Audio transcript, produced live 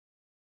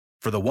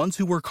For the ones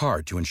who work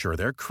hard to ensure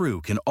their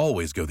crew can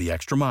always go the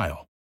extra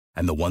mile,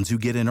 and the ones who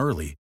get in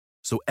early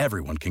so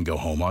everyone can go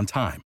home on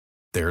time,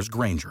 there's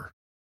Grainger,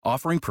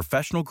 offering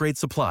professional-grade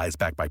supplies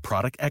backed by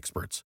product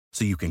experts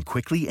so you can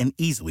quickly and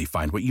easily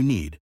find what you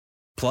need.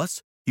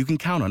 Plus, you can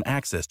count on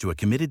access to a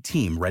committed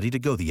team ready to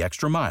go the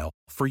extra mile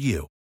for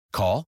you.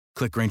 Call,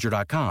 click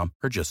Grainger.com,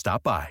 or just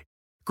stop by.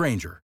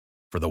 Grainger,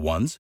 for the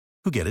ones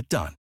who get it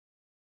done.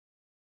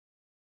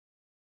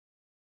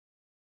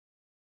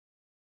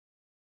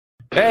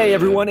 Hey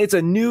everyone, it's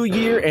a new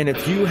year, and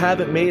if you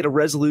haven't made a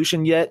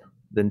resolution yet,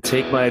 then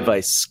take my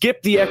advice.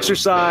 Skip the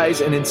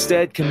exercise and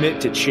instead commit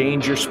to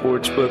change your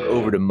sportsbook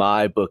over to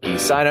MyBookie.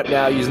 Sign up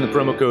now using the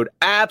promo code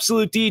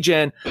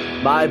AbsoluteDGen.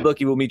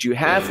 MyBookie will meet you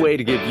halfway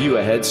to give you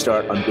a head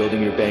start on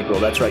building your bankroll.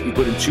 That's right, you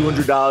put in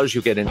 $200,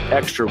 you'll get an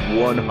extra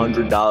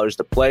 $100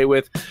 to play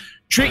with.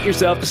 Treat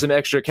yourself to some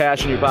extra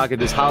cash in your pocket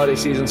this holiday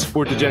season.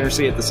 Support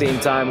degeneracy at the same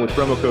time with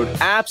promo code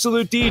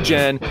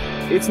AbsoluteDGen.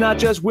 It's not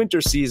just winter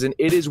season,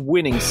 it is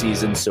winning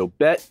season. So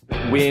bet,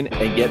 win,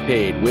 and get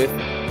paid with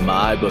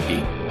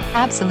MyBookie.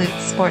 Absolute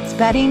sports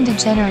betting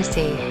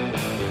degeneracy.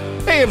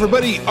 Hey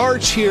everybody,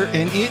 Arch here,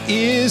 and it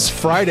is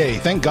Friday.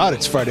 Thank God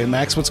it's Friday.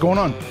 Max, what's going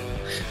on?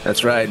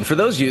 That's right. And for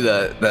those of you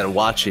that are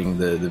watching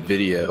the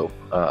video,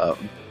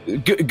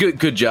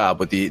 good job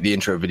with the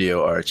intro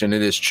video, Arch. And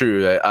it is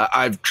true.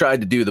 I've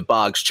tried to do the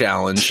Boggs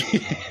challenge.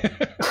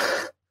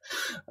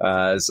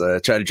 So I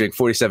tried to drink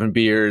 47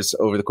 beers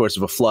over the course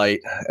of a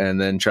flight,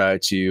 and then try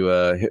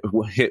to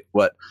hit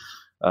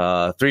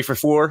 3 for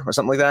 4 or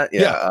something like that.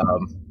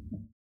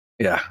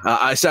 Yeah.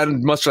 I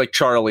sounded much like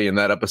Charlie in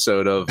that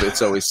episode of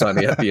It's Always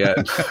Sunny at the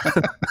end.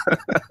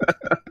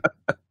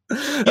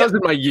 That was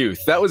in my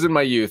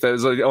youth. That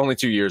was like only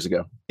 2 years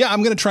ago. Yeah,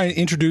 I'm going to try and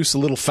introduce a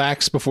little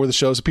facts before the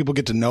show so people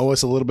get to know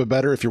us a little bit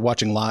better if you're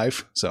watching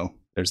live. So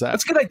there's that.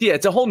 That's a good idea.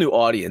 It's a whole new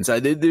audience.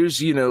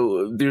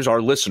 There's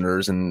our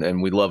listeners,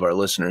 and we love our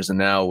listeners. And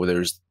now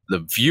there's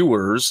the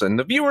viewers, and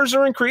the viewers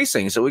are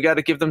increasing. So we got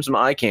to give them some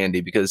eye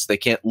candy because they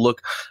can't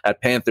look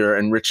at Panther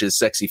and Rich's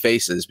sexy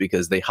faces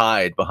because they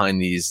hide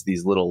behind these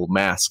little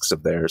masks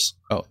of theirs.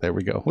 Oh, there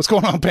we go. What's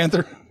going on,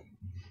 Panther?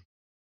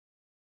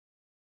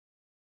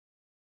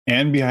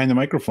 And behind the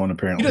microphone,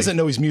 apparently. He doesn't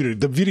know he's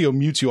muted. The video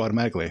mutes you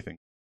automatically, I think.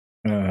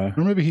 Or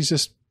maybe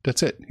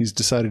that's it. He's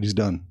decided he's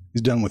done.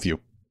 He's done with you.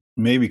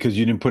 Maybe because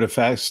you didn't put a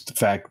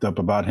fact up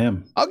about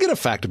him. I'll get a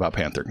fact about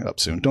Panther up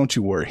soon. Don't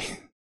you worry.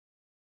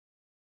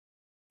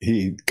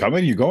 He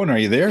coming? You going? Are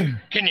you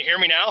there? Can you hear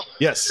me now?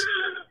 Yes.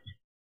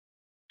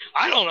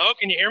 I don't know.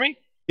 Can you hear me?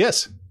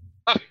 Yes.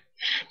 Oh,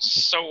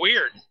 so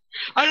weird.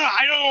 I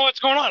don't know what's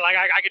going on. Like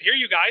I could hear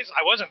you guys.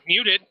 I wasn't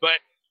muted, but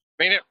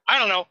I mean, I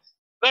don't know.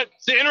 But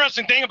the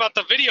interesting thing about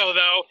the video,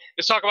 though,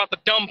 is talk about the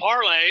dumb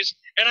parlays,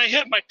 and I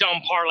hit my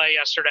dumb parlay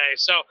yesterday.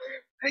 So,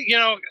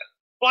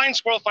 blind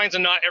squirrel finds a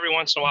nut every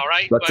once in a while,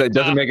 right? But it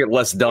doesn't make it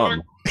less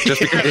dumb. Just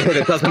because you hit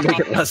it doesn't make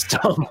it less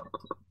dumb.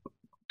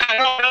 I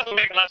know it doesn't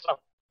make it less dumb.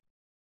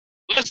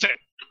 Listen,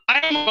 I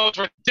am the most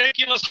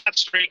ridiculous hot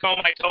streak on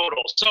my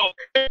totals. So,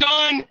 I'm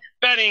done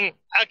betting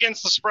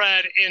against the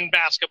spread in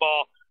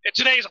basketball.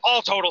 Today's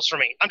all totals for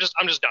me. I'm just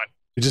done.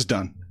 You're just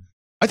done.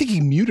 I think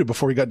he muted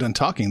before he got done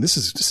talking. This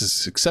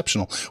is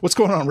exceptional. What's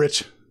going on,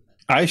 Rich?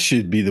 I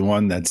should be the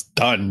one that's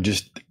done.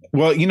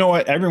 Well, you know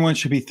what? Everyone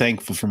should be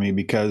thankful for me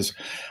because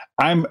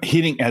I'm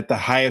hitting at the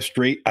highest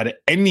rate out of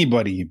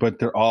anybody, but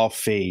they're all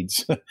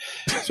fades.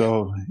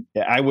 So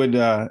I would,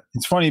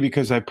 it's funny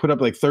because I put up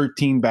like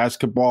 13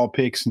 basketball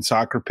picks and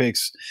soccer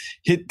picks,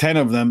 hit 10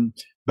 of them.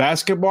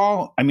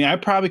 Basketball, I mean, I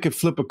probably could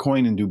flip a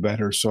coin and do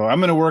better. So I'm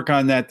going to work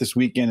on that this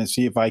weekend and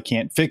see if I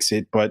can't fix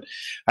it. But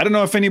I don't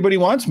know if anybody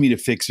wants me to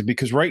fix it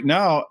because right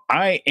now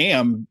I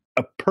am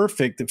a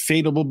perfect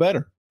fadeable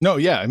better. No,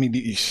 yeah. I mean,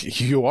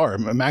 you are.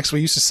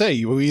 Maxwell used to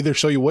say, we either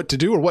show you what to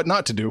do or what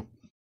not to do.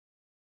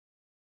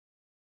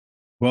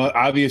 Well,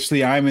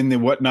 obviously I'm in the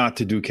what not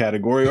to do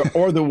category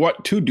or the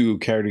what to do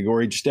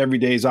category. Just every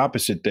day is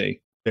opposite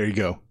day. There you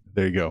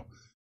go.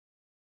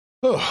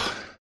 Oh,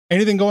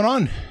 anything going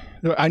on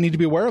I need to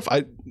be aware of?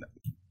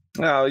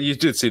 You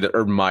did see that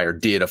Urban Meyer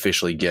did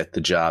officially get the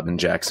job in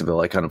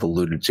Jacksonville. I kind of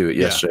alluded to it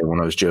yesterday when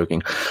I was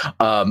joking.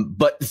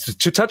 But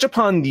to touch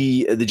upon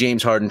the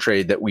James Harden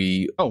trade that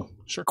we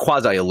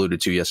quasi alluded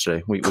to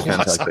yesterday, we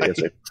kind of talked about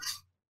yesterday.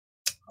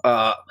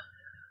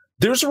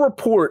 There's a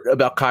report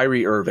about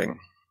Kyrie Irving.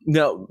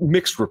 Now,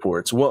 mixed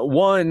reports.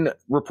 One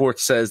report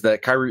says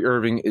that Kyrie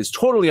Irving is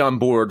totally on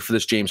board for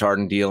this James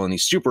Harden deal, and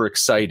he's super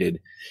excited.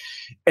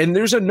 And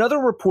there's another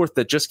report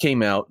that just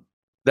came out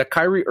that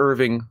Kyrie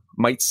Irving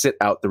might sit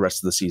out the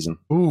rest of the season.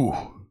 Ooh.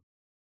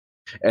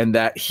 And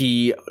that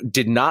he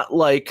did not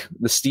like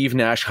the Steve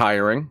Nash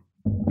hiring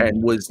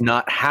and was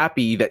not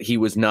happy that he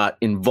was not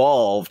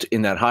involved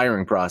in that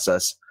hiring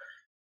process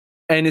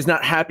and is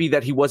not happy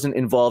that he wasn't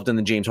involved in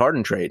the James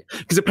Harden trade.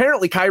 Because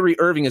apparently Kyrie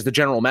Irving is the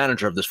general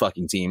manager of this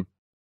fucking team.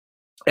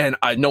 And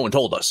no one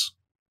told us.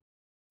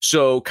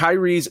 So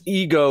Kyrie's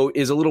ego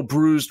is a little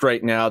bruised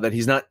right now that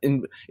he's not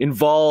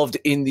involved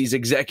in these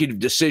executive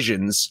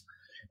decisions.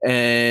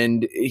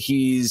 And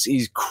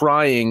he's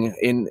crying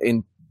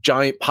in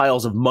giant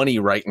piles of money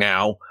right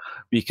now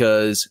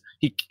because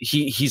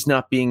he's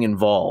not being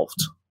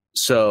involved.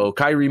 So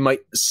Kyrie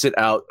might sit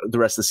out the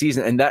rest of the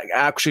season, and that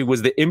actually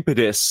was the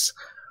impetus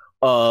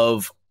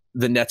of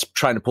the Nets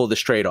trying to pull this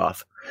trade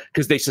off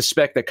because they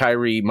suspect that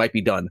Kyrie might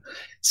be done.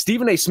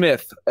 Stephen A.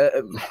 Smith,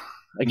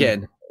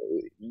 again,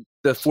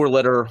 the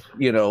 4-letter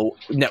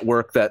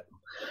network that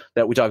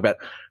we talk about,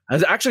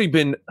 has actually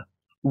been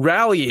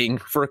rallying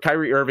for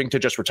Kyrie Irving to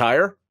just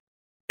retire,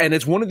 and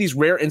it's one of these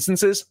rare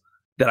instances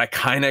that I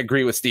kind of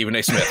agree with Stephen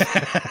A. Smith.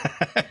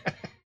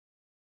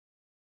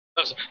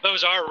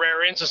 Those are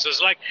rare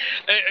instances. Like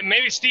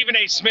maybe Stephen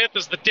A. Smith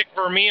is the Dick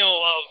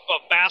Vermeil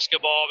of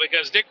basketball,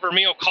 because Dick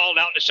Vermeil called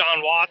out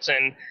Deshaun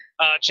Watson,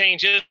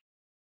 change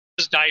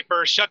his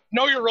diaper,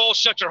 know your role,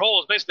 shut your hole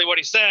is basically what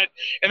he said.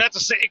 And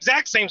that's the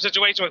exact same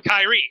situation with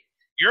Kyrie.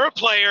 You're a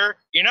player.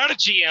 You're not a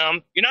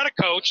GM. You're not a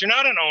coach. You're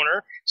not an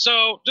owner.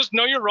 So just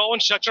know your role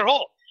and shut your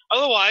hole.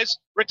 Otherwise,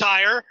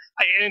 retire.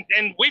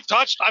 And we've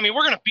touched, we're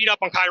going to beat up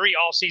on Kyrie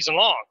all season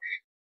long.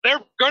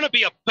 They're going to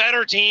be a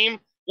better team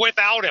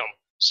without him.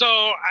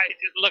 So,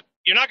 look,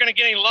 you're not going to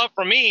get any love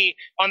from me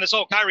on this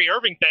whole Kyrie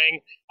Irving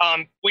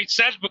thing. We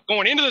said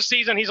going into the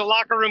season he's a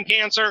locker room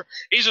cancer.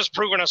 He's just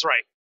proven us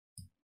right.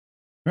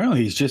 Well,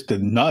 he's just a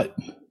nut.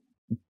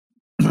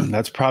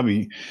 That's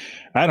probably,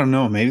 I don't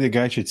know, maybe the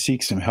guy should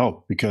seek some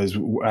help, because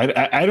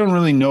I don't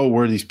really know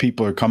where these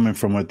people are coming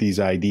from with these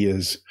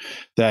ideas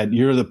that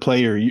you're the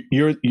player,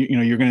 you're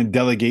going to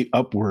delegate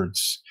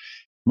upwards.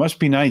 Must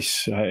be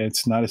nice.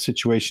 It's not a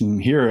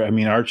situation here.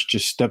 Arch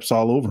just steps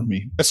all over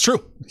me. That's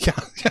true. Yeah.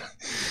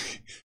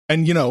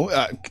 And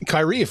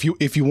Kyrie, if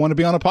you want to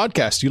be on a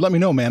podcast, you let me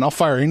know, man. I'll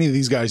fire any of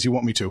these guys you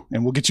want me to,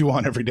 and we'll get you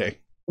on every day.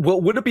 Well,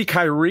 would it be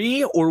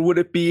Kyrie or would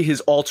it be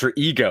his alter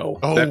ego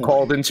that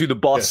called into the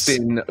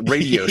Boston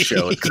radio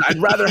show? Because I'd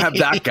rather have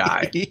that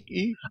guy.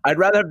 I'd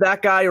rather have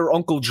that guy or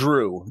Uncle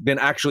Drew than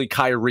actually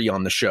Kyrie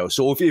on the show.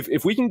 So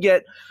if we can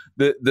get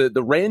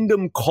the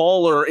random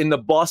caller in the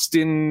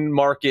Boston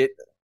market,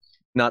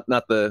 not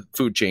the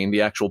food chain,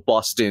 the actual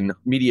Boston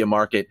media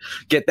market,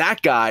 get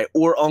that guy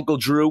or Uncle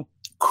Drew,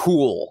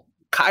 cool.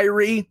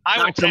 Kyrie,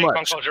 I would take much.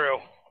 Uncle Drew.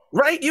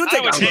 Right? You would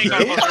take Uncle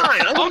Drew.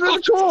 Fine. Uncle Drew,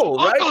 cool,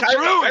 right?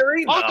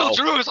 Uncle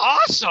Drew is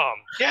awesome.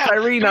 Yeah.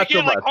 Kyrie, not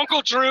so much.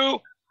 Uncle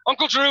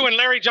Drew and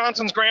Larry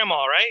Johnson's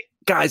grandma, right?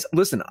 Guys,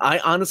 listen, I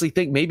honestly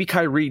think maybe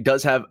Kyrie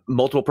does have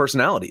multiple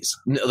personalities.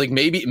 Like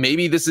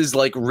maybe this is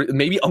like,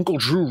 maybe Uncle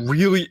Drew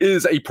really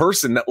is a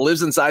person that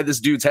lives inside this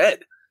dude's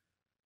head.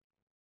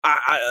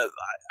 I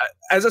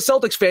as a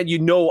Celtics fan,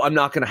 I'm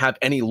not going to have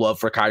any love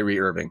for Kyrie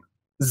Irving.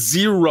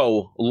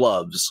 Zero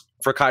loves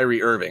for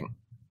Kyrie Irving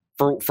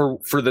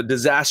for the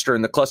disaster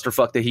and the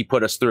clusterfuck that he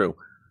put us through.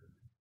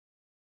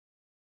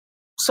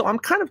 So I'm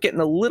kind of getting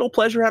a little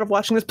pleasure out of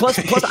watching this. Plus,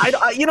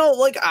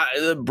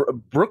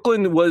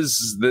 Brooklyn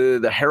was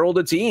the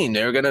heralded team.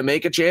 They're going to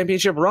make a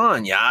championship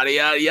run, yada,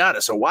 yada,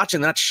 yada. So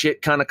watching that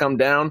shit kind of come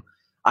down,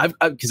 of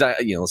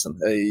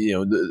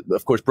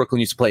course, Brooklyn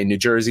used to play in New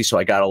Jersey, so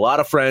I got a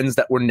lot of friends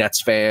that were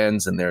Nets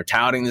fans, and they're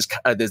touting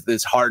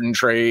this Harden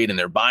trade, and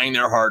they're buying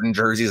their Harden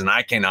jerseys, and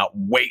I cannot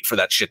wait for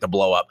that shit to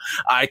blow up.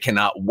 I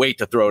cannot wait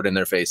to throw it in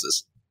their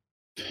faces.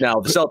 Now,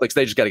 the Celtics,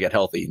 they just got to get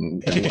healthy,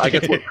 and I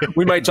guess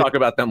we might talk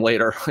about them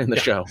later in the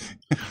show.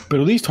 But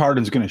at least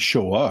Harden's going to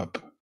show up.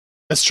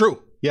 That's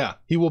true. Yeah,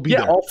 he will be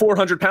there. All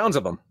 400 pounds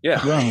of him.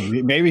 Yeah. Well,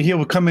 maybe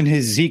he'll come in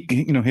his Zeke,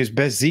 his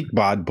best Zeke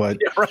bod, but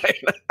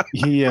right.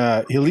 He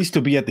at least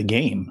he'll be at the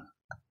game.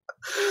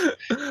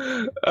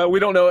 We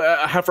don't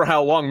know for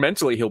how long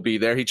mentally he'll be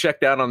there. He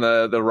checked out on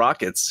the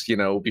Rockets,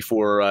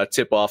 before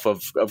tip off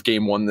of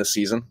game 1 this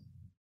season.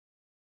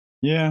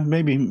 Yeah,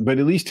 maybe, but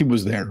at least he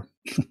was there.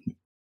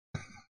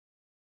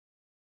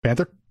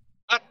 Panther?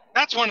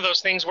 That's one of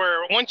those things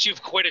where once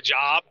you've quit a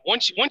job,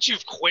 once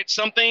you've quit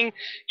something,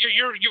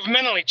 you've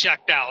mentally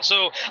checked out.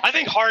 So I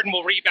think Harden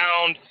will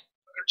rebound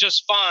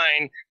just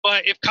fine.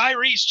 But if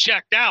Kyrie's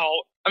checked out,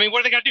 what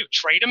do they got to do?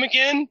 Trade him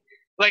again?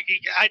 Like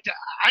I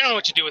don't know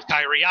what to do with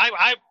Kyrie.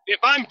 If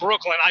I'm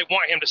Brooklyn, I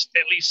want him to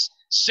at least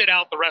sit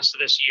out the rest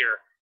of this year.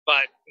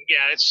 But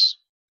yeah,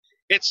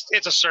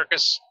 it's a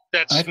circus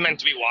that's meant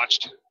to be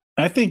watched.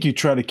 I think you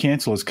try to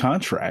cancel his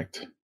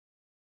contract.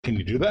 Can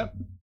you do that?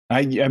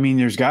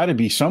 There's got to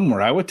be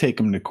somewhere. I would take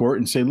him to court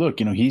and say, look,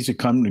 he's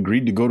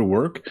agreed to go to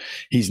work.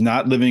 He's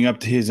not living up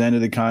to his end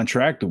of the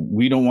contract.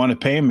 We don't want to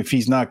pay him if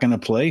he's not going to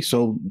play.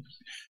 So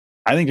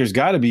I think there's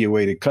got to be a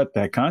way to cut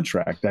that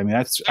contract.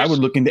 I would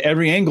look into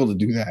every angle to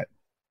do that.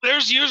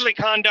 There's usually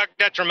conduct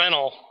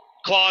detrimental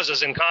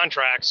clauses in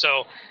contracts.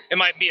 So it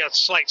might be a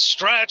slight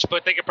stretch,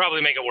 but they could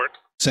probably make it work.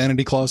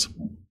 Sanity clause.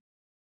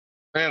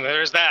 And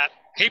there's that.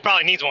 He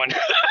probably needs one.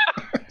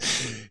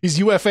 He's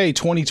UFA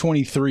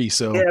 2023,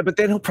 so yeah, but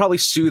then he'll probably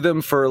sue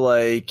them for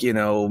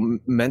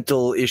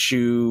mental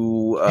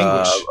issue.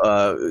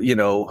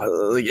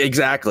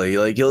 Exactly.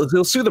 Like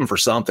he'll sue them for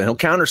something. He'll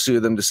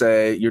countersue them to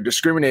say you're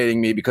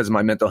discriminating me because of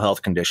my mental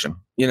health condition.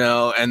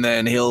 And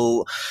then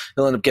he'll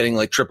end up getting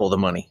triple the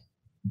money.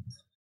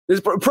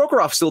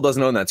 Prokhorov still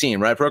doesn't own that team,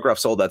 right? Prokhorov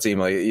sold that team.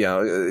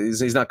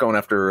 He's not going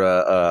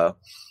after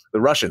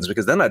the Russians,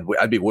 because then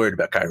I'd be worried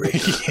about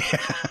Kyrie.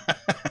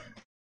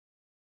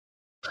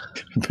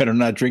 Better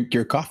not drink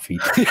your coffee.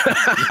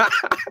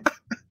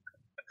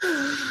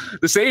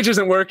 The Sage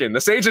isn't working.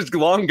 The Sage is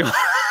long gone.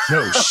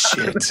 No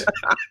shit.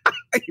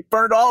 He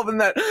burned all of them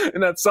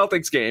in that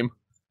Celtics game.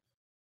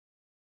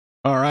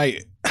 All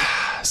right.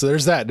 So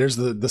there's that. There's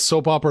the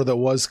soap opera that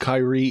was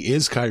Kyrie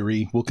is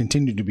Kyrie, will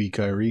continue to be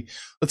Kyrie.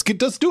 Let's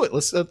do it.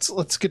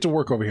 Let's get to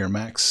work over here,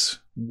 Max.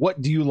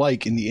 What do you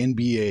like in the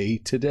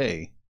NBA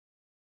today?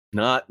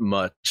 Not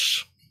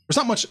much. There's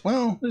not much.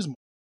 Well,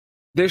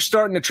 they're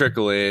starting to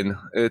trickle in.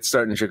 It's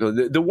starting to trickle.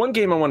 The one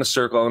game I want to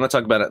circle, I want to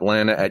talk about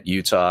Atlanta at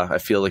Utah. I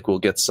feel like we'll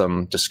get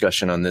some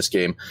discussion on this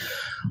game.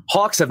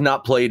 Hawks have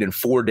not played in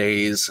 4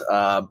 days.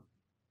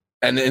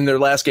 And in their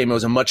last game, it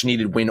was a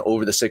much-needed win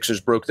over the Sixers,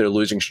 broke their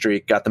losing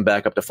streak, got them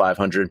back up to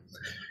 500.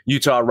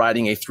 Utah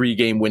riding a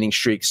 3-game winning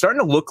streak,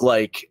 starting to look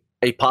like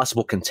a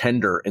possible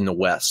contender in the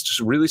West. Just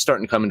really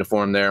starting to come into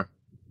form there.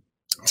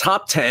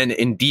 Top 10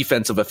 in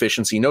defensive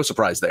efficiency, no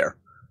surprise there.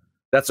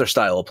 That's their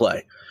style of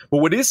play. But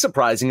what is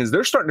surprising is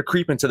they're starting to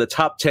creep into the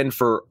top 10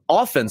 for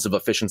offensive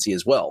efficiency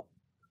as well.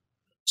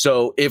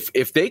 So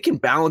if they can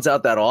balance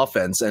out that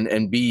offense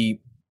and be,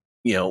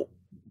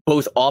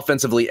 both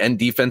offensively and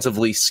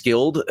defensively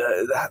skilled,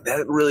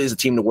 that really is a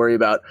team to worry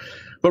about.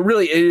 But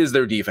really, it is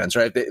their defense,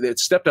 right? They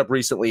stepped up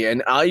recently.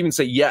 And I'll even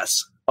say,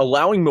 yes,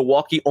 allowing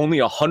Milwaukee only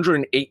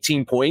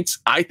 118 points,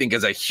 I think,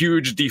 is a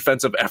huge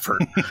defensive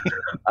effort.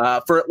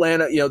 For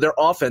Atlanta, their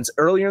offense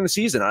earlier in the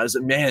season, I was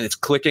like, man, it's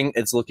clicking.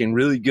 It's looking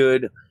really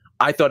good.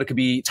 I thought it could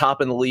be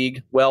top in the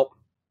league. Well,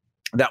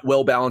 that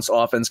well-balanced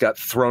offense got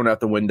thrown out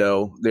the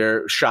window.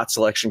 Their shot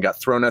selection got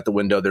thrown out the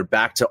window. They're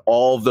back to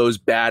all of those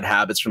bad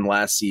habits from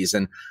last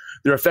season.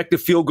 Their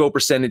effective field goal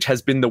percentage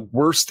has been the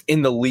worst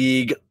in the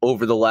league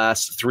over the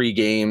last 3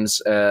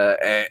 games.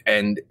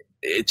 And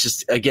it's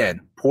just,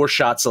 again, poor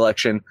shot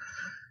selection.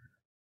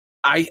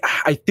 I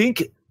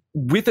think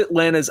with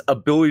Atlanta's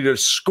ability to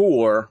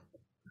score,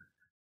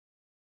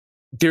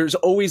 there's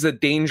always a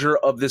danger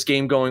of this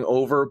game going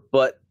over,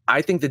 but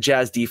I think the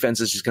Jazz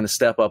defense is just going to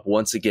step up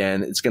once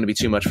again. It's going to be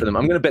too much for them.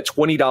 I'm going to bet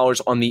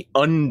 $20 on the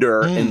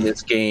under in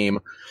this game.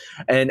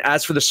 And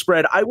as for the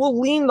spread, I will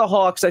lean the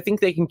Hawks. I think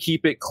they can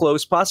keep it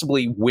close,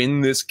 possibly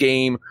win this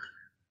game.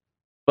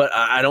 But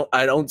I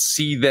don't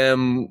see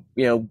them,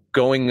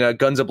 going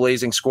guns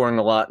a-blazing, scoring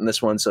a lot in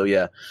this one. So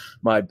yeah,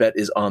 my bet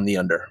is on the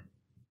under.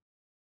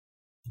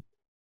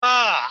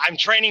 I'm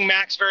training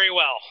Max very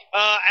well.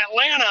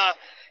 Atlanta.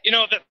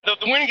 The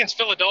win against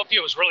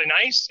Philadelphia was really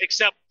nice,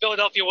 except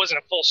Philadelphia wasn't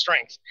at full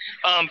strength.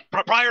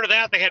 Prior to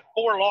that, they had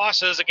 4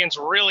 losses against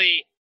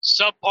really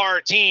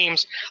subpar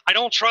teams. I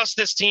don't trust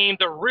this team.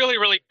 They're really,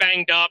 really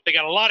banged up. They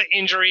got a lot of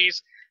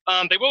injuries.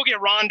 They will get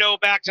Rondo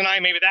back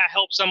tonight. Maybe that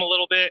helps them a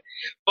little bit.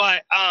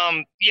 But,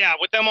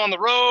 with them on the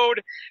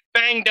road,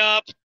 banged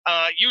up,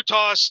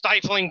 Utah's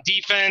stifling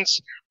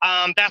defense,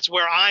 that's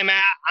where I'm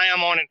at. I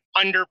am on an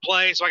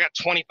underplay, so I got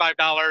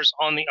 $25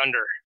 on the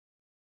under.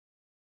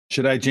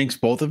 Should I jinx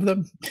both of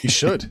them? You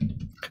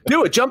should.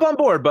 Do it. Jump on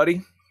board,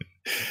 buddy.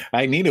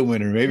 I need a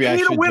winner. Maybe I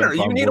should.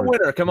 You need a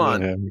winner. Come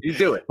on. Yeah. You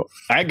do it.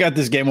 I got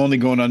this game only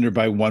going under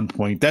by 1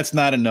 point. That's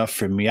not enough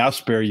for me. I'll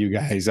spare you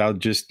guys. I'll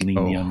just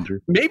lean the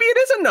under. Maybe it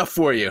is enough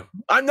for you.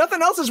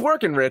 Nothing else is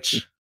working,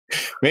 Rich.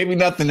 Maybe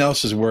nothing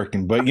else is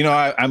working. But,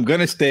 I'm going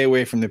to stay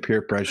away from the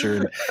peer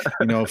pressure.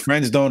 And,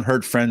 friends don't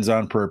hurt friends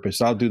on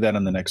purpose. I'll do that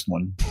on the next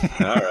one.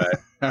 All right.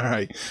 All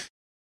right.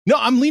 No,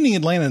 I'm leaning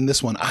Atlanta in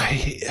this one.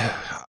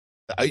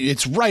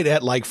 It's right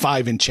at like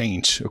 5 and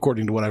change,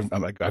 according to what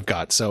I've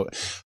got. So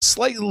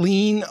slight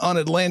lean on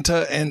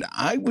Atlanta, and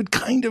I would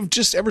kind of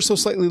just ever so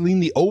slightly lean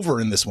the over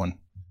in this one.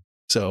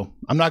 So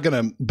I'm not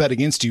going to bet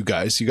against you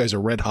guys. You guys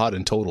are red hot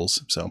in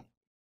totals. So,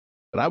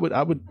 but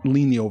I would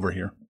lean the over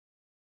here.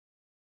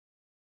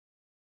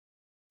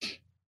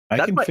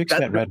 I can fix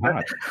that red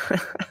hot.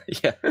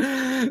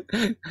 Yeah,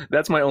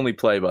 that's my only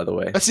play, by the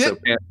way. That's it.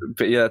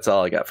 Yeah, that's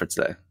all I got for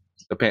today.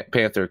 The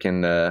Panther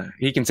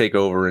can take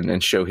over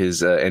and show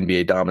his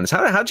NBA dominance.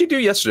 How'd you do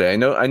yesterday?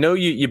 I know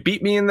you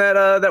beat me in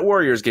that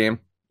Warriors game.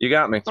 You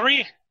got me.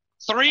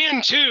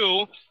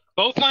 3-2.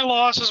 Both my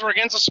losses were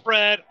against the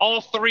spread.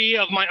 All 3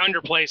 of my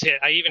underplays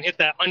hit. I even hit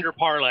that under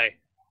parlay.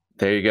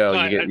 There you go.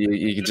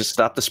 You can just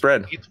stop the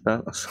spread.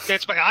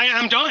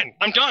 I'm done.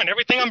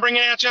 Everything I'm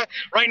bringing at you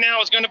right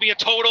now is going to be a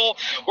total.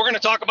 We're going to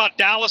talk about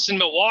Dallas and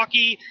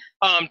Milwaukee.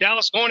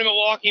 Dallas going to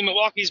Milwaukee.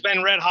 Milwaukee's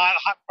been red hot,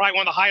 probably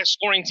one of the highest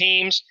scoring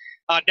teams.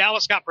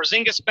 Dallas got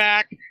Porzingis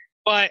back,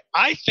 but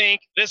I think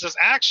this is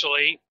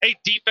actually a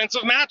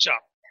defensive matchup.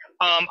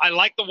 I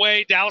like the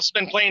way Dallas has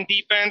been playing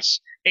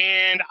defense,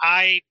 and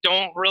I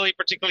don't really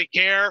particularly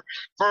care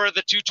for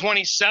the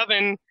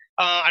 227.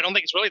 I don't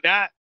think it's really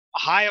that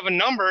high of a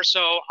number,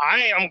 so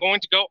I am going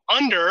to go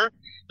under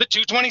the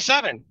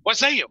 227. What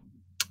say you?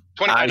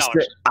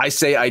 $25. I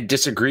say I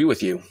disagree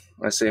with you.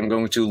 I say I'm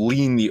going to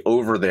lean the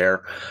over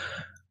there.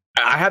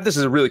 I have this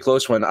as a really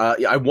close one.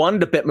 I wanted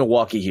to bet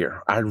Milwaukee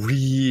here. I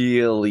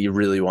really,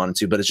 really wanted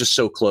to, but it's just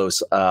so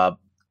close.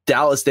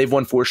 Dallas, they've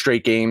won 4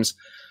 straight games.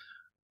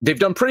 They've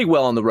done pretty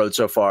well on the road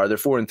so far. They're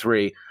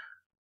 4-3.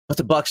 But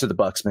the Bucks are the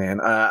Bucks,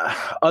 man.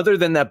 Other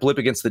than that blip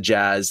against the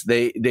Jazz,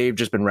 they've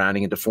just been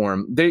rounding into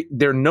form.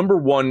 They're number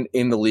one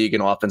in the league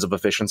in offensive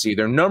efficiency.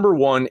 They're number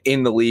one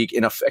in the league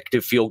in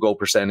effective field goal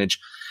percentage,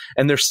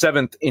 and they're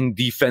seventh in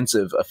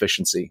defensive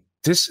efficiency.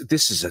 This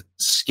is a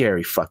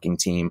scary fucking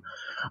team.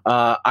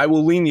 I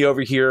will lean the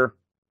over here.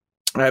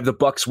 I have the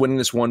Bucks winning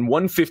this one,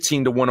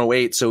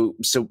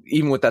 115-108. So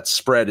even with that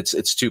spread,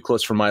 it's too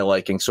close for my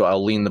liking. So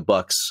I'll lean the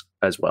Bucks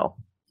as well.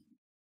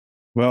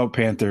 Well,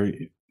 Panther,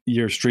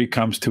 your streak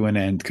comes to an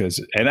end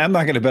and I'm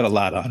not going to bet a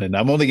lot on it.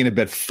 I'm only going to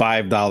bet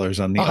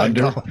 $5 on the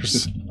under.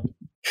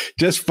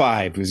 Just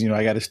 $5 because,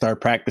 I got to start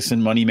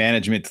practicing money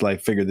management till I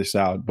figure this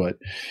out. But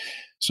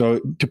so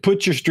to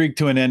put your streak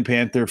to an end,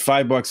 Panther,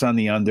 $5 on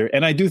the under.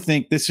 And I do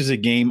think this is a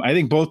game. I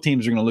think both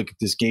teams are going to look at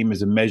this game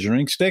as a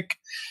measuring stick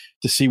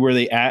to see where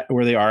they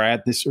are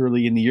at this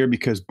early in the year,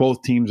 because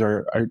both teams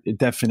are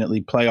definitely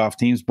playoff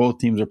teams. Both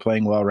teams are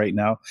playing well right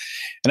now.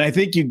 And I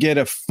think you get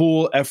a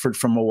full effort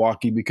from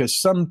Milwaukee because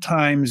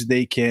sometimes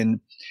they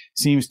can,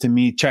 seems to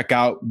me, check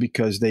out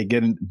because they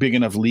get a big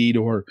enough lead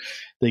or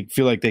they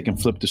feel like they can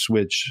flip the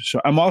switch.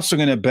 So I'm also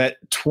going to bet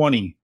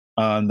 20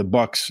 on the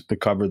Bucks to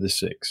cover the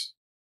 6.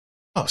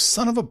 Oh,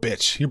 son of a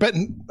bitch. You're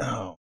betting.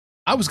 Oh,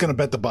 I was going to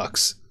bet the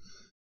Bucks.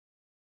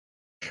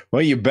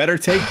 Well, you better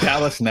take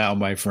Dallas now,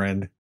 my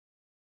friend.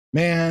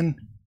 Man,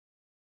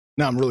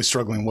 now I'm really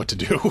struggling what to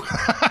do.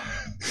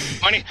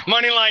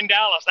 Money line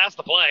Dallas, that's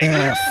the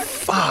play.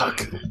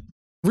 Fuck.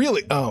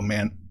 Really? Oh,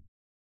 man.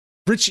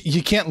 Rich,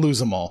 you can't lose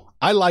them all.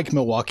 I like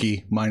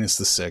Milwaukee minus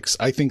the 6.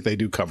 I think they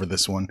do cover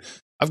this one.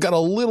 I've got a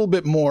little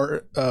bit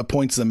more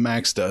points than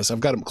Max does. I've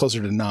got them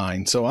closer to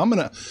 9. So I'm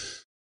gonna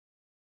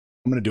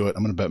do it.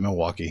 I'm gonna bet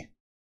Milwaukee.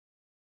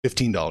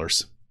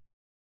 $15.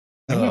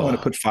 I might want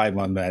to put 5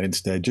 on that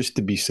instead, just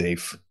to be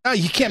safe.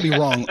 You can't be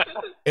wrong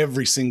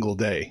every single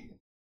day.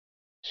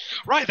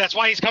 Right, that's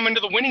why he's coming to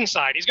the winning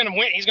side. He's going to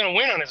win. He's going to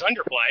win on his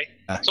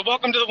underplay. So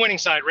welcome to the winning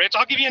side, Rich.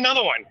 I'll give you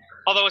another one,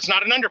 although it's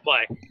not an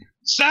underplay.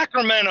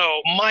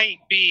 Sacramento might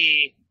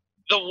be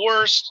the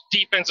worst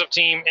defensive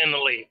team in the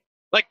league.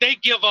 Like, they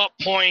give up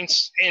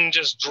points in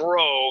just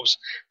droves.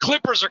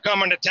 Clippers are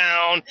coming to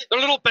town. They're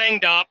a little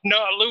banged up.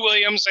 No, Lou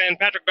Williams and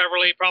Patrick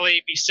Beverley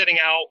probably be sitting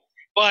out,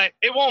 but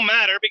it won't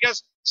matter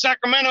because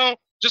Sacramento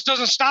just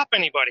doesn't stop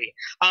anybody.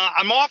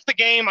 I'm off the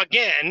game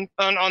again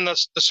on the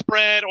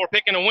spread or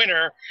picking a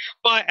winner,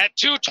 but at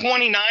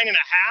 229.5,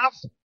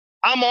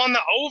 I'm on the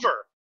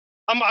over.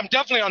 I'm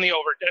definitely on the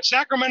over.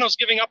 Sacramento's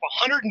giving up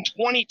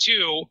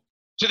 122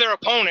 to their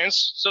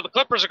opponents, so the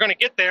Clippers are going to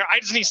get there. I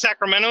just need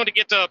Sacramento to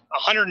get to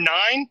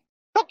 109.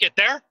 They'll get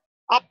there.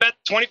 I'll bet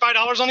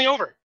 $25 on the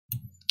over.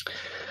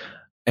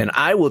 And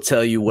I will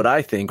tell you what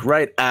I think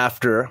right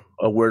after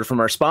a word from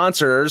our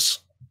sponsors.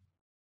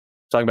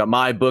 Talking about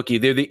MyBookie.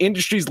 They're the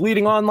industry's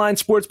leading online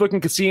sportsbook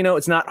and casino.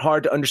 It's not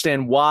hard to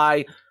understand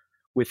why.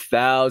 With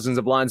thousands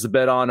of lines to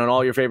bet on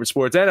all your favorite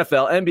sports,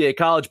 NFL, NBA,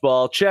 college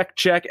ball, check,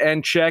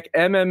 and check,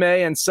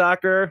 MMA and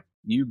soccer,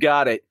 you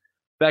got it.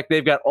 In fact,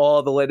 they've got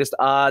all the latest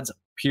odds,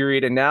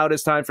 period. And now it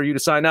is time for you to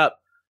sign up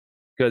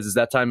because it's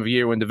that time of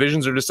year when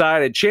divisions are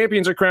decided,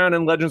 champions are crowned,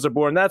 and legends are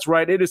born. That's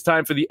right. It is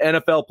time for the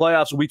NFL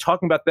playoffs. We'll be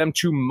talking about them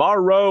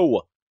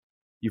tomorrow.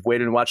 You've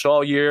waited and watched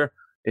all year.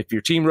 If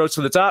your team rose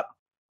to the top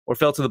or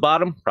fell to the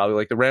bottom, probably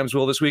like the Rams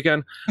will this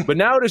weekend. But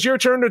now it is your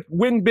turn to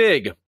win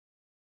big.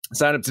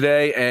 Sign up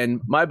today,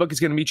 and MyBookie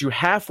is going to meet you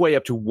halfway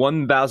up to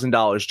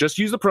 $1,000. Just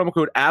use the promo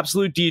code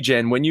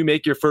AbsoluteDGen when you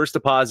make your first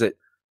deposit,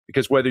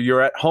 because whether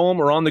you're at home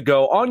or on the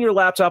go, on your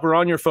laptop or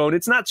on your phone,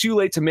 it's not too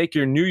late to make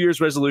your New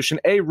Year's resolution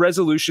a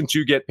resolution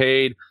to get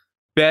paid.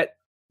 Bet,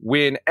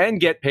 win, and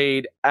get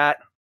paid at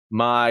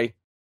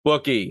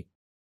MyBookie.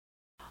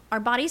 Our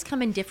bodies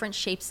come in different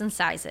shapes and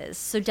sizes,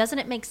 so doesn't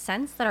it make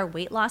sense that our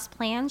weight loss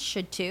plans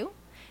should too?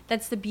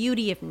 That's the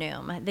beauty of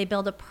Noom. They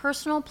build a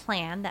personal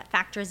plan that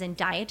factors in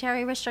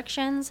dietary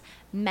restrictions,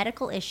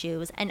 medical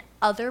issues, and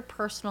other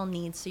personal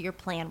needs so your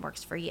plan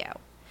works for you.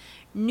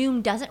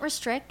 Noom doesn't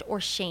restrict or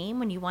shame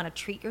when you want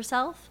to treat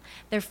yourself.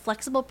 Their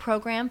flexible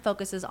program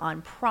focuses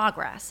on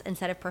progress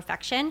instead of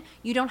perfection.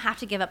 You don't have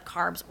to give up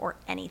carbs or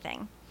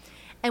anything.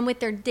 And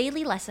with their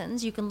daily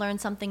lessons, you can learn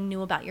something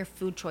new about your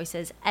food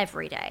choices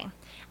every day.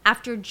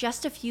 After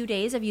just a few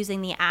days of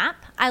using the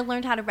app, I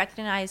learned how to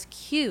recognize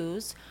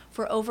cues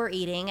for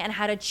overeating and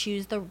how to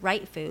choose the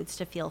right foods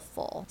to feel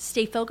full.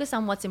 Stay focused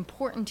on what's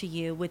important to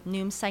you with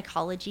Noom's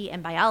psychology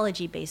and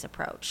biology-based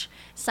approach.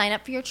 Sign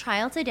up for your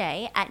trial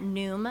today at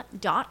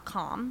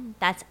Noom.com.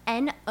 That's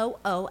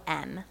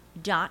Noom.com.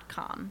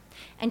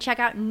 And check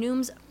out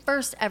Noom's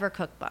first ever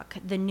cookbook,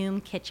 The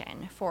Noom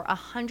Kitchen, for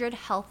 100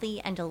 healthy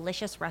and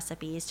delicious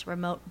recipes to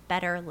promote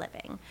better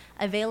living.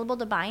 Available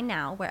to buy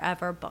now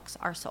wherever books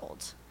are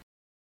sold.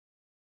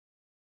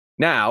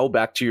 Now,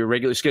 back to your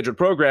regularly scheduled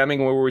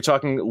programming where we're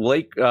talking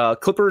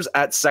Clippers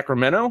at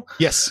Sacramento.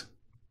 Yes.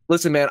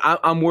 Listen, man,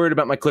 I'm worried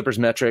about my Clippers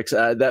metrics.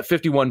 That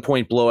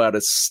 51-point blowout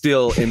is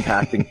still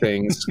impacting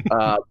things.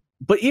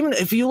 But even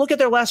if you look at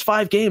their last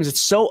 5 games,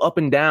 it's so up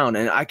and down.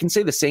 And I can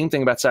say the same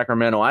thing about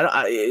Sacramento.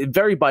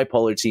 Very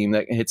bipolar team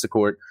that hits the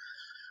court.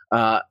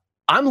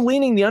 I'm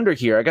leaning the under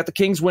here. I got the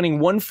Kings winning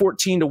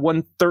 114 to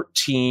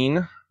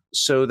 113.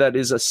 So that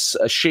is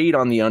a shade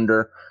on the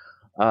under.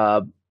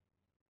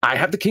 I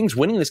have the Kings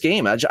winning this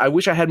game. I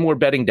wish I had more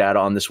betting data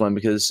on this one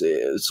because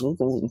it's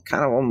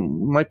kind of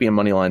might be a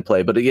money line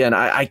play. But again,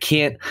 I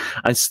can't.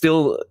 I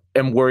still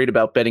am worried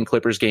about betting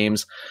Clippers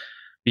games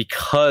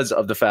because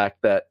of the fact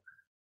that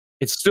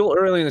it's still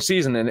early in the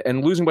season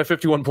and losing by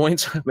 51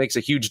 points makes a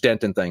huge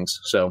dent in things.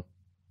 So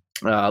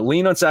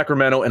lean on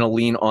Sacramento and a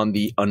lean on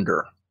the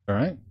under. All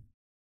right.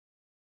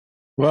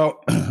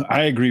 Well,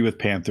 I agree with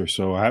Panther,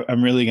 so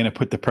I'm really going to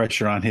put the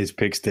pressure on his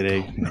picks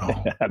today. Oh,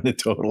 no. On the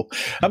total.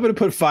 I'm going to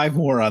put 5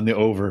 more on the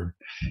over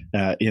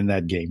in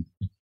that game.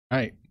 All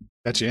right.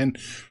 Got you in.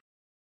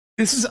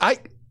 This is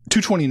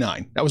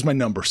 229. That was my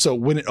number. So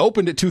when it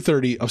opened at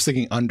 230, I was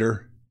thinking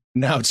under.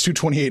 Now it's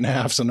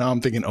 228.5. So now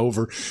I'm thinking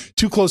over.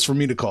 Too close for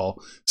me to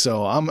call.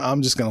 So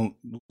I'm just going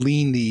to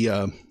lean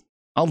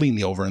I'll lean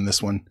the over in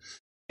this one.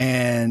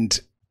 And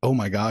oh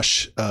my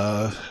gosh,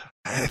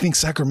 I think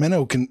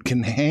Sacramento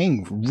can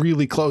hang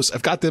really close.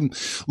 I've got them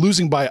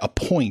losing by a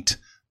point.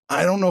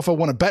 I don't know if I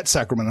want to bet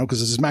Sacramento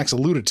because, as Max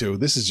alluded to,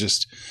 this is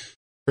just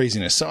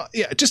craziness. So,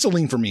 yeah, just a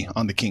lean for me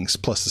on the Kings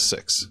plus the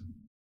 6.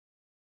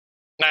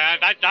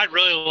 I'd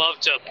really love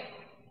to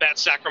bet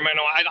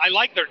Sacramento. I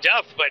like their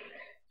depth, but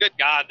good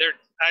God,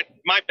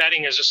 my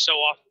betting is just so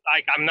off.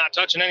 I'm not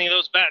touching any of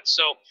those bets.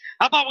 So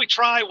how about we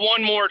try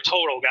one more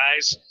total,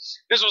 guys?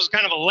 This was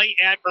kind of a late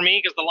ad for me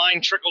because the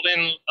line trickled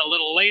in a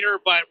little later,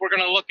 but we're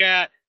going to look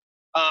at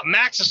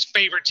Max's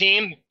favorite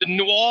team, the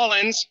New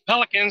Orleans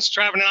Pelicans,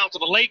 traveling out to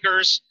the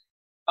Lakers.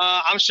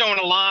 I'm showing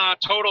a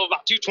total of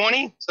about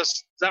 220.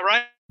 Is that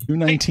right?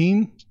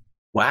 219?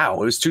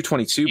 Wow, it was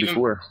 222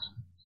 before.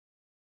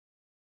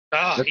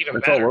 Even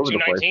that's better, all over the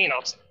 219.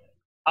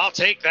 I'll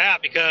take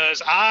that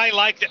because I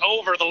like the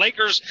over. The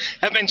Lakers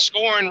have been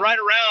scoring right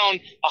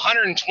around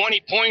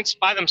 120 points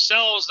by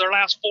themselves their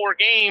last 4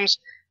 games.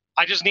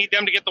 I just need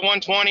them to get the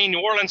 120.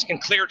 New Orleans can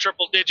clear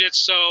triple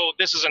digits, so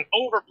this is an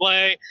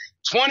overplay.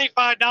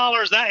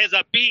 $25, that is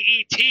a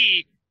BET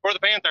for the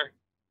Panther.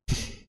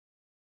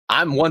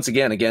 I'm once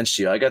again against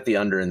you. I got the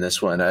under in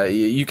this one.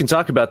 You can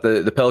talk about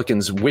the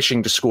Pelicans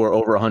wishing to score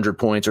over 100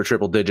 points or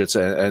triple digits,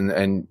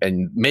 and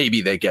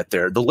maybe they get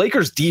there. The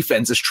Lakers'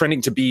 defense is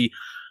trending to be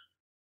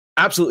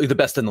absolutely the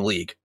best in the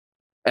league,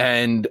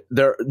 and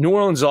their New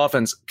Orleans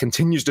offense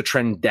continues to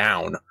trend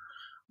down.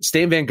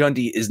 Stan Van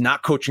Gundy is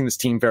not coaching this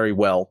team very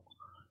well.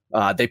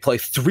 They play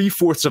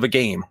 3/4 of a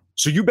game.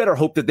 So you better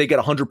hope that they get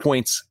 100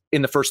 points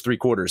in the first 3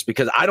 quarters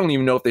because I don't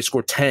even know if they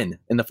score 10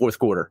 in the 4th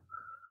quarter.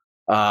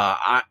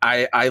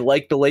 I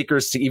like the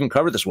Lakers to even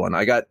cover this one.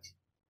 I got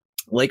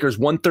Lakers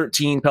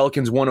 113,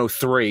 Pelicans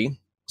 103.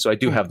 So I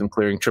do have them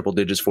clearing triple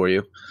digits for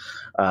you.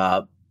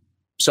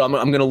 So I'm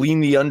going to lean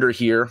the under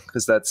here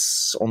because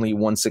that's only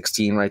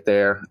 116 right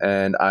there,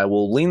 and I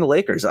will lean the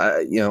Lakers.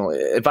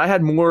 If I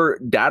had more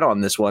data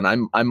on this one,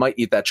 I might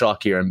eat that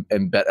chalk here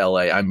and bet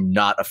LA. I'm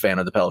not a fan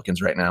of the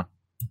Pelicans right now.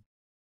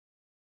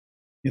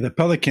 Yeah, the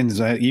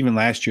Pelicans, even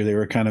last year, they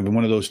were kind of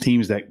one of those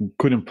teams that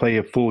couldn't play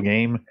a full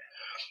game.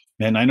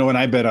 And I know when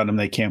I bet on them,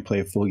 they can't play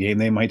a full game.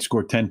 They might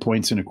score 10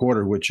 points in a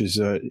quarter, which is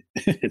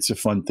it's a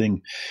fun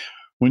thing.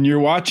 When you're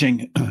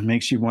watching, it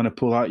makes you want to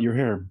pull out your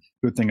hair.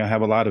 Good thing I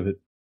have a lot of it.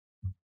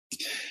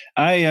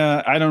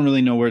 I don't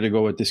really know where to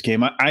go with this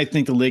game. I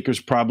think the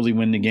Lakers probably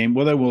win the game.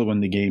 Well, they will win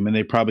the game, and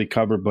they probably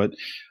cover, but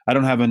I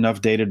don't have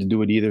enough data to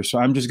do it either. So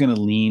I'm just going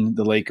to lean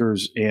the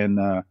Lakers, and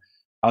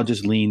I'll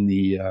just lean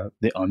the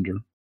under.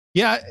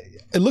 Yeah,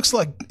 it looks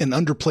like an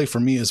underplay for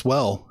me as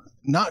well.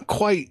 Not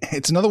quite.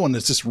 It's another one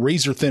that's just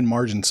razor thin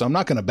margin, so I'm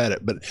not going to bet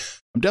it, but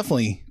I'm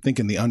definitely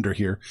thinking the under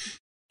here.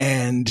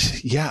 And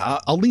yeah,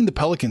 I'll lean the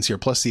Pelicans here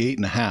plus the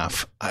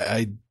 8.5.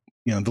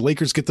 The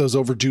Lakers get those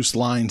overjuiced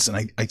lines,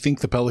 and I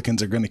think the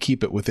Pelicans are going to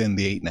keep it within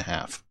the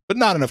 8.5, but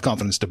not enough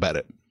confidence to bet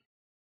it.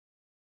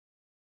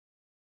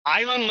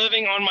 Island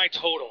living on my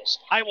totals.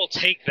 I will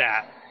take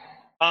that.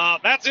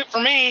 That's it for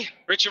me.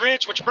 Richie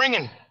Rich, what you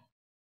bringing?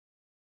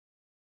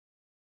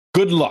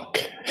 Good luck.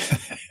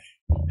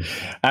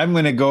 I'm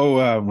going to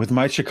go with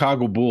my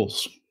Chicago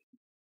Bulls.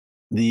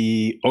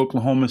 The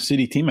Oklahoma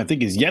City team, I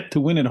think, is yet to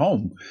win at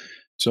home.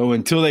 So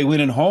until they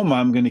win at home,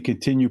 I'm going to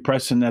continue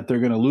pressing that they're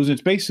going to lose.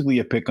 It's basically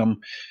a pick 'em.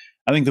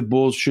 I think the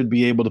Bulls should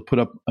be able to put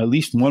up at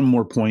least one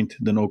more point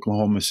than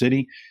Oklahoma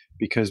City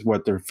because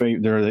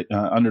they're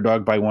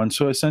underdog by 1.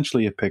 So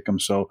essentially a pick 'em.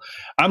 So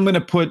I'm going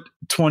to put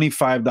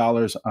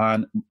 $25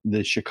 on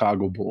the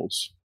Chicago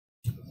Bulls.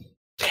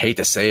 Hate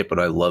to say it, but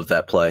I love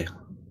that play.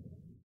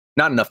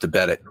 Not enough to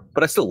bet it,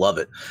 but I still love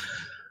it.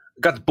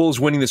 Got the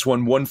Bulls winning this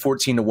one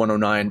 114 to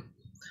 109.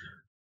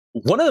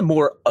 One of the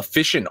more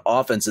efficient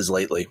offenses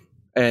lately.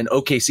 And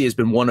OKC has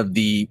been one of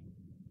the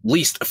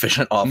least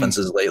efficient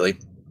offenses lately.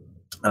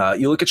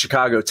 You look at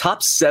Chicago,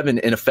 top 7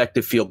 in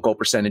effective field goal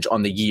percentage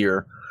on the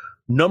year,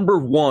 number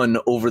 1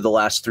 over the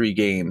last 3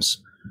 games.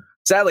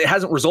 Sadly, it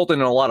hasn't resulted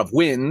in a lot of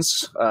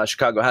wins.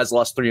 Chicago has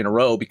lost 3 in a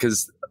row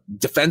because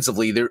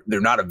defensively they're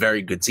not a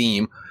very good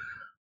team.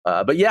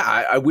 But yeah,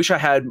 I wish I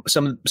had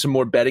some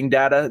more betting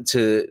data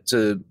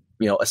to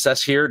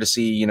assess here to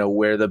see,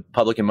 where the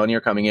public and money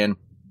are coming in.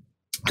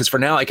 Because for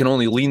now, I can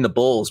only lean the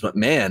Bulls. But,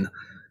 man,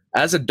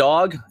 as a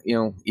dog,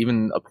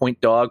 even a point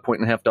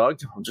and a half dog,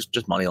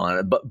 just money line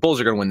it. But Bulls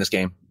are going to win this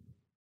game.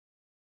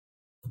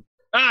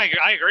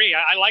 I agree.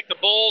 I like the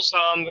Bulls.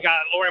 We got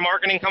Lauri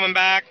Markkanen coming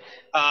back.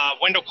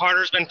 Wendell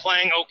Carter's been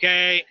playing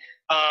okay.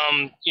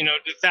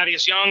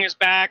 Thaddeus Young is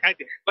back.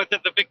 But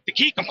the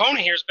key component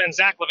here has been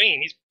Zach LaVine.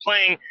 He's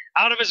playing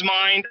out of his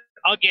mind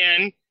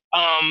again.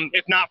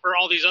 If not for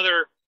all these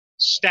other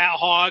stat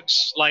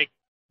hogs like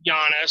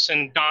Giannis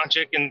and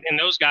Doncic and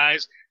those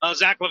guys,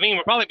 Zach LaVine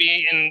would probably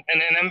be in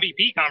an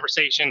MVP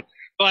conversation.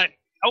 But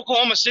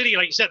Oklahoma City,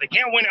 like you said, they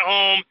can't win at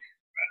home.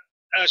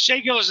 Shai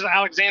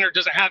Gilgeous-Alexander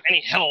doesn't have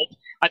any help.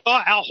 I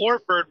thought Al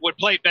Horford would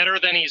play better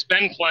than he's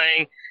been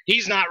playing.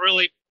 He's not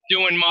really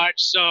doing much.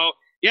 So,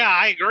 yeah,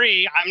 I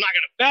agree. I'm not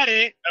going to bet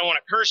it. I don't want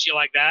to curse you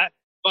like that.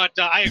 But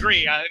I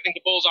agree. I think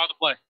the Bulls are the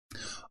play.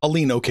 I'll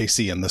lean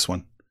OKC in this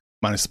one,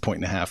 minus the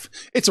 1.5.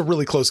 It's a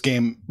really close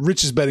game.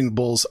 Rich is betting the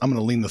Bulls. I'm going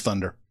to lean the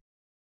Thunder.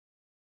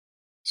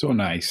 So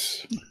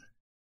nice.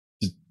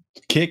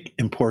 Kick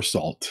and pour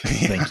salt.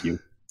 Thank you.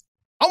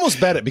 Almost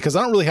bet it because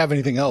I don't really have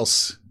anything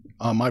else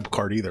on my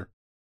card either.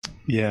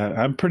 Yeah,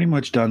 I'm pretty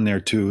much done there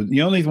too.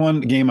 The only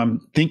one game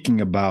I'm thinking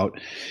about,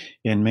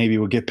 and maybe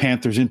we'll get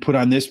Panthers input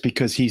on this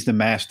because he's the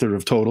master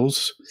of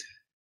totals,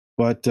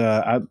 but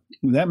that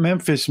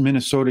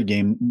Memphis-Minnesota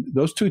game,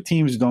 those two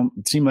teams don't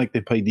seem like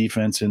they play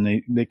defense,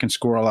 and they can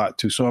score a lot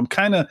too. So I'm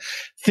kind of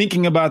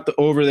thinking about the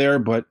over there,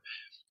 but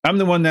I'm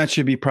the one that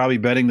should be probably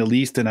betting the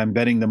least, and I'm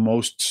betting the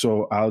most,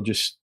 so I'll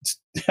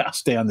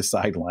stay on the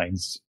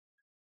sidelines.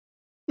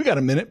 We got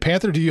a minute.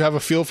 Panther, do you have a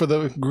feel for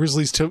the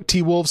Grizzlies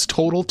T-Wolves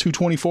total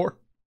 224?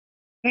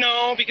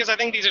 No, because I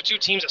think these are two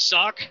teams that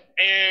suck,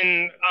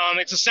 and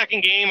it's the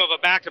second game of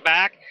a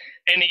back-to-back,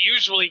 and it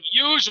usually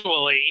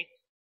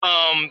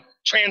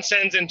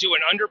transcends into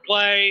an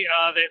underplay.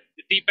 The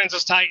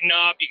defenses tighten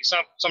up.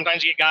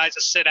 Sometimes you get guys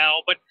that sit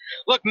out. But,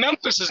 look,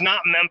 Memphis is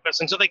not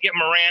Memphis until they get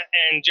Morant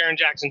and Jaren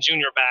Jackson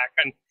Jr. back.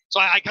 And so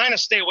I kind of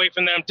stay away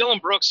from them.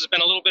 Dylan Brooks has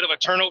been a little bit of a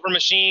turnover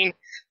machine,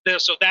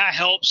 so that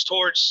helps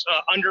towards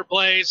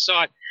underplays. So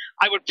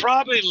I would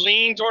probably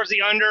lean towards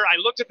the under. I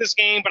looked at this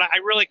game, but I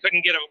really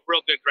couldn't get a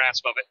real good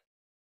grasp of it.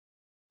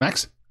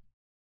 Max?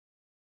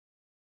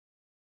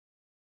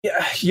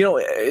 Yeah,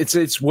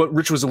 it's what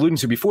Rich was alluding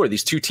to before.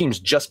 These two teams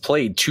just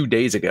played 2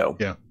 days ago.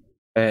 Yeah.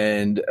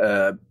 And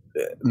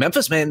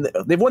Memphis, man,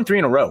 they've won 3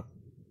 in a row.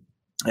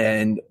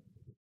 And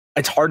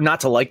it's hard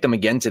not to like them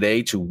again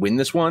today to win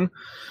this one.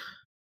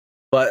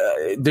 But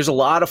there's a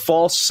lot of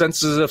false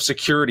senses of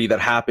security that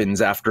happens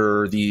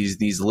after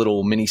these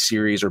little mini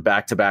series or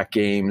back-to-back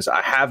games.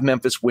 I have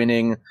Memphis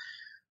winning,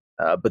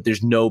 but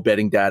there's no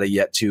betting data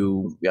yet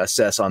to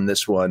assess on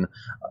this one.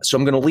 So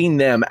I'm going to lean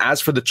them.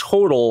 As for the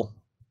total,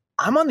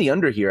 I'm on the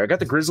under here. I got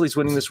the Grizzlies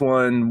winning this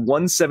one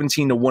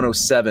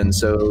 117-107.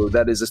 So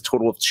that is a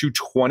total of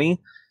 220.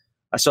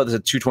 I saw this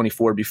at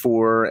 224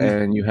 before,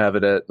 and you have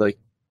it at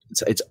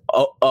it's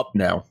up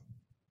now.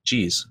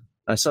 Jeez.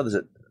 I saw this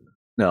at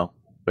no.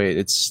 Wait,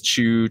 it's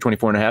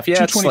 224.5.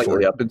 Yeah, it's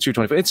slightly up. It's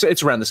 224.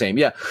 It's around the same.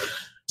 Yeah.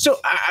 So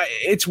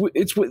it's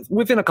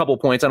within a couple of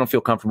points. I don't feel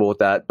comfortable with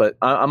that, but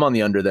I'm on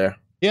the under there.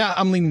 Yeah,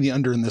 I'm leaning the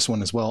under in this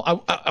one as well.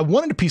 I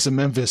wanted a piece of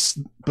Memphis,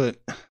 but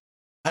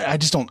I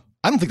just don't.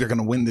 I don't think they're going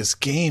to win this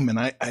game. And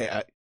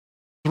I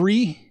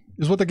 3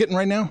 is what they're getting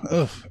right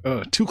now.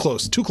 Too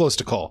close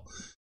to call.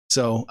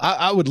 So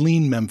I would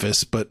lean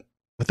Memphis, but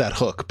with that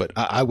hook. But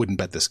I wouldn't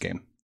bet this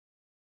game.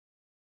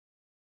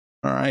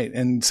 All right,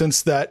 and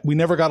since that we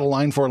never got a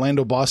line for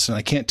Orlando Boston,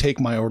 I can't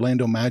take my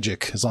Orlando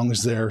Magic as long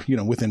as they're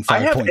within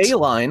 5 points. I have a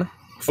line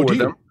for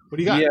them. What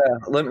do you got? Yeah,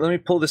 let me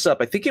pull this up.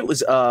 I think it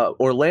was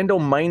Orlando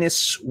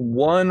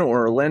 -1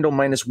 or Orlando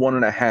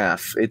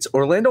 -1.5. It's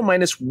Orlando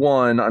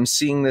 -1. I'm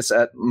seeing this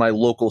at my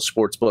local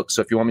sports book,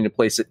 so if you want me to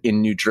place it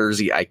in New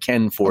Jersey, I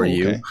can for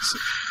you.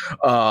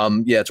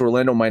 Yeah, it's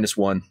Orlando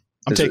 -1.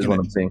 I'm taking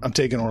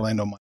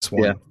Orlando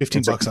 -1. Yeah,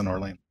 $15 on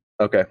Orlando.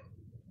 Okay.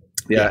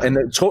 Yeah, and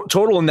the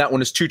total in that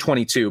one is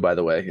 222, by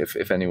the way,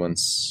 if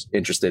anyone's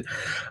interested.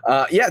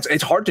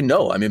 It's hard to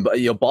know. I mean,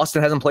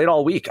 Boston hasn't played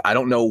all week. I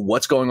don't know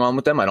what's going on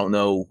with them. I don't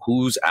know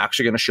who's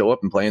actually going to show up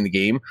and play in the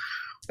game.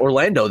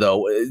 Orlando,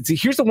 though,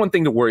 here's the one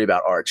thing to worry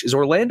about, Arch, is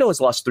Orlando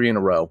has lost 3 in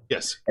a row.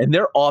 Yes. And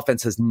their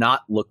offense has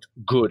not looked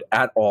good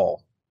at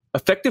all.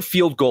 Effective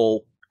field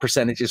goal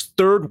percentage is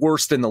 3rd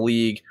worst in the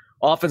league.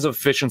 Offensive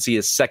efficiency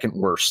is 2nd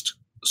worst.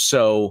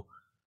 So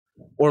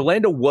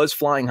Orlando was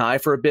flying high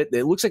for a bit.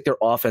 It looks like their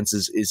offense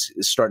is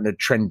starting to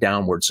trend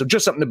downward. So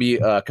just something to be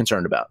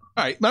concerned about.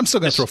 All right. I'm still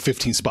going to throw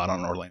 15 spot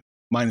on Orlando.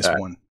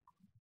 -1.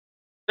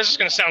 This is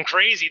going to sound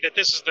crazy that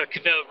this is the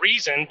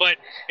reason, but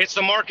it's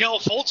the Markelle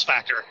Fultz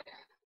factor.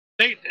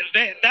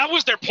 That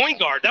was their point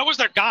guard. That was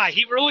their guy.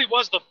 He really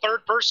was the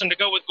 3rd person to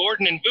go with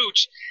Gordon and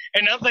Vooch.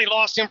 And now they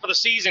lost him for the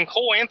season.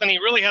 Cole Anthony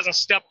really hasn't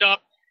stepped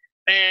up.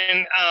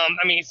 And,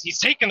 he's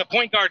taken the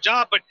point guard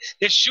job, but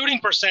his shooting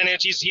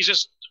percentage, he's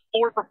just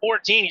 4 for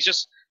 14. He's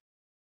just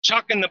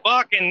chucking the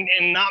buck and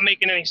not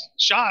making any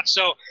shots.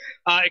 So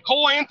if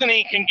Cole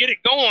Anthony can get it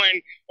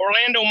going,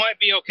 Orlando might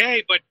be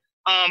okay. But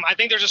I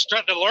think there's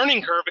the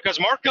learning curve because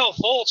Markelle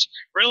Fultz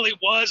really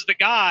was the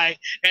guy.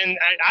 And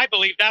I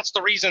believe that's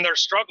the reason they're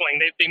struggling.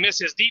 They miss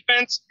his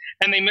defense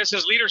and they miss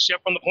his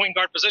leadership from the point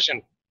guard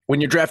position. When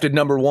you're drafted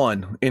number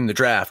 1 in the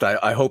draft,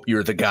 I hope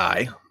you're the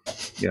guy.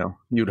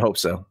 You'd hope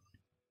so.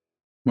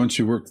 Once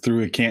you work through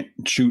it, can't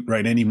shoot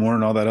right anymore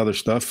and all that other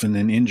stuff, and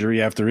then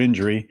injury after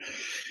injury,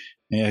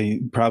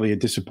 probably a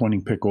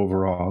disappointing pick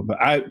overall. But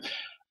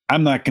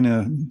I'm not going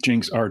to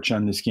jinx Arch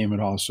on this game at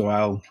all, so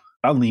I'll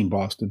lean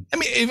Boston. I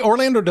mean, if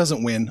Orlando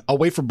doesn't win, I'll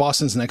wait for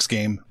Boston's next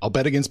game. I'll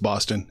bet against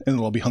Boston, and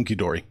then I'll be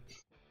hunky-dory.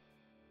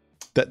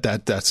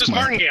 That's just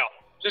Martingale.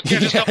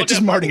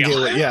 Just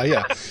Martingale.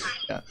 Yeah.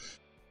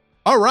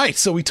 All right,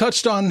 so we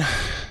touched on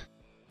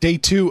day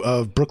 2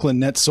 of Brooklyn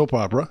Nets soap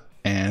opera,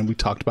 and we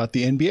talked about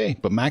the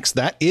NBA. But Max,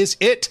 that is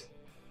it.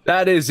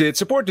 That is it.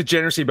 Support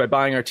Degeneracy by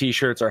buying our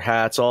t-shirts, our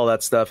hats, all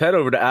that stuff. Head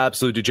over to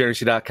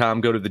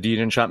AbsoluteDegeneracy.com. Go to the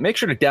Degen shop. Make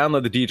sure to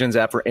download the Degens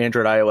app for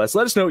Android, iOS.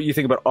 Let us know what you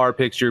think about our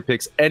picks, your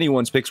picks,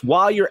 anyone's picks.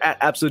 While you're at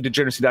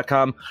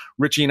AbsoluteDegeneracy.com,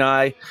 Richie and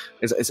I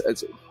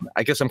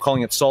guess I'm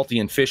calling it salty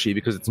and fishy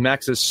because it's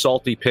Max's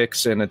salty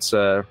picks and it's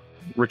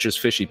Rich's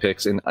fishy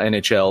picks in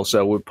NHL.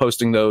 So we're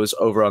posting those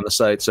over on the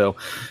site. So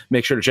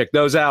make sure to check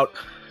those out.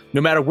 No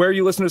matter where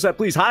you listen to us at,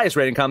 please highest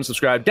rating, comment,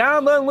 subscribe,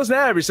 download, and listen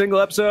to every single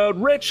episode.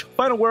 Rich,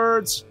 final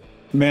words.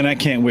 Man, I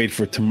can't wait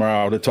for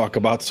tomorrow to talk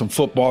about some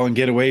football and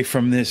get away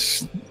from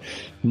this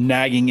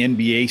nagging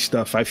NBA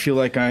stuff. I feel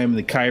like I am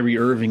the Kyrie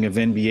Irving of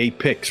NBA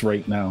picks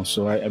right now.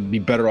 So I'd be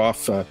better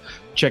off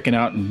checking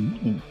out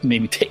and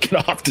maybe taking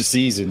off the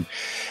season.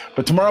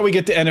 But tomorrow we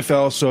get to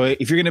NFL. So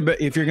if you're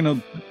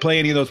gonna play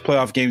any of those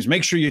playoff games,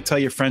 make sure you tell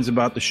your friends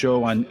about the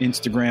show on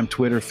Instagram,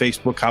 Twitter,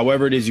 Facebook,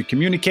 however it is you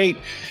communicate,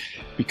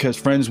 because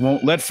friends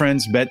won't let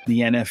friends bet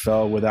the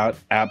NFL without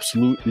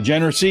absolute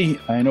degeneracy.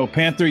 I know,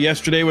 Panther,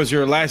 yesterday was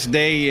your last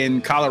day in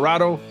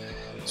Colorado,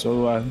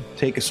 so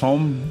take us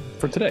home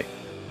for today.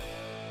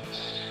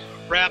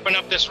 Wrapping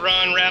up this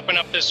run, wrapping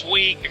up this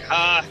week.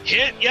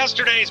 Hit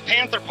yesterday's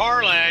Panther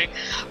parlay.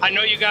 I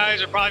know you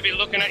guys are probably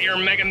looking at your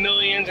Mega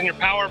Millions and your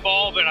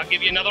Powerball, but I'll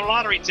give you another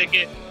lottery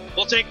ticket.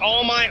 We'll take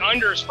all my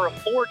unders for a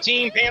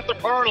 14 Panther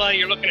parlay.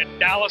 You're looking at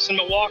Dallas and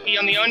Milwaukee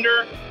on the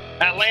under,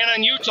 Atlanta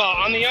and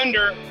Utah on the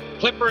under,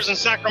 Clippers and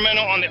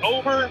Sacramento on the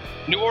over,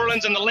 New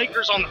Orleans and the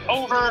Lakers on the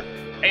over,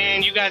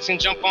 and you guys can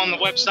jump on the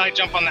website,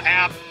 jump on the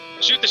app,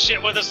 shoot the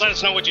shit with us. Let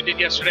us know what you did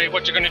yesterday,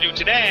 what you're going to do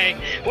today.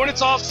 When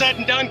it's all said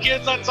and done,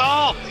 kids, that's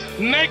all.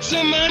 Make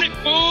some money,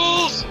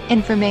 fools!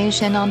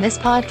 Information on this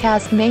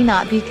podcast may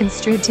not be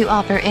construed to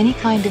offer any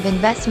kind of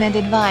investment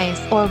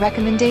advice or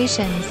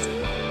recommendations.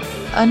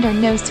 Under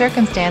no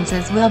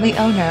circumstances will the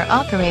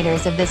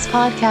owner-operators of this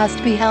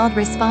podcast be held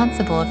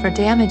responsible for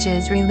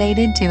damages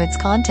related to its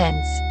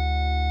contents.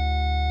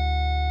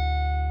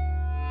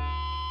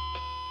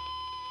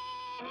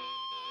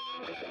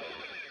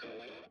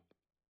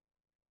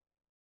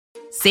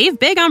 Save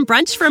big on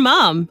brunch for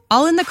mom,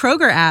 all in the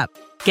Kroger app.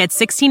 Get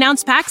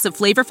 16-ounce packs of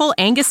flavorful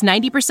Angus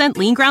 90%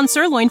 lean ground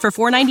sirloin for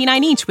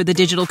 $4.99 each with a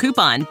digital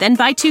coupon. Then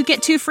buy 2,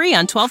 get 2 free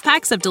on 12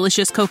 packs of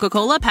delicious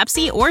Coca-Cola,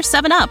 Pepsi, or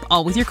 7-Up,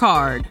 all with your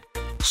card.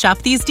 Shop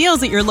these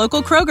deals at your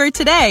local Kroger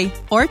today,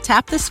 or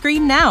tap the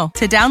screen now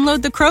to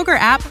download the Kroger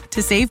app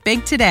to save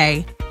big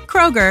today.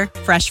 Kroger,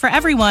 fresh for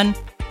everyone.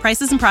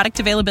 Prices and product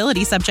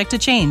availability subject to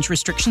change.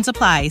 Restrictions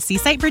apply. See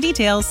site for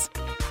details.